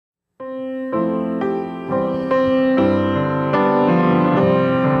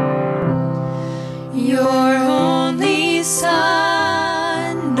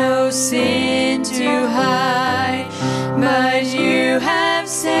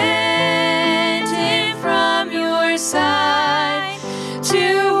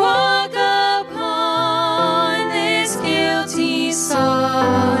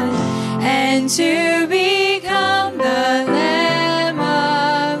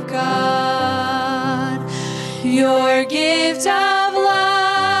Your gift of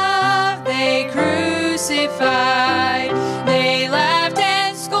love they crucified. They laughed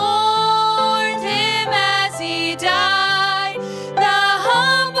and scorned him as he died. The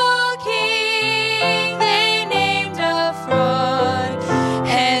humble king they named a fraud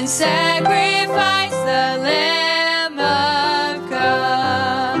and sacrificed the Lamb of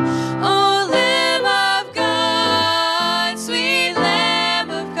God. Oh, Lamb of God, sweet Lamb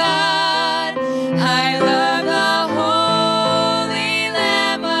of God, I love the holy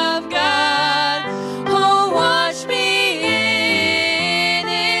Lamb of God. Oh, wash me in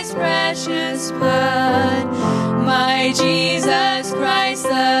his precious blood, my Jesus Christ,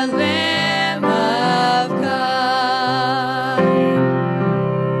 the Lamb of God.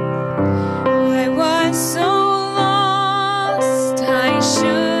 I was so lost, I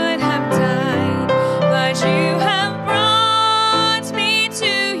should have died, but you have brought me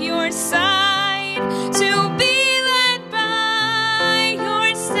to your side, to be led by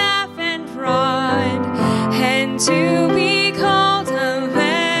your staff and rod, and to be called a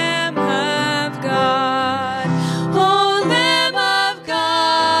Lamb of God. Oh, Lamb of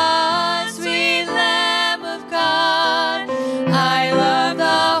God, sweet Lamb of God, I love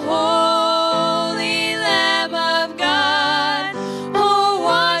the holy Lamb of God. Oh,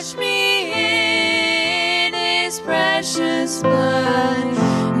 wash me in his precious blood,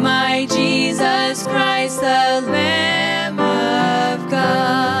 my Jesus Christ, the Lamb of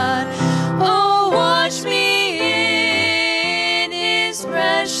God. Oh, wash me in his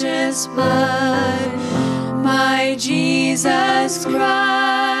precious blood, my Jesus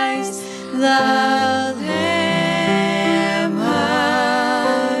Christ, the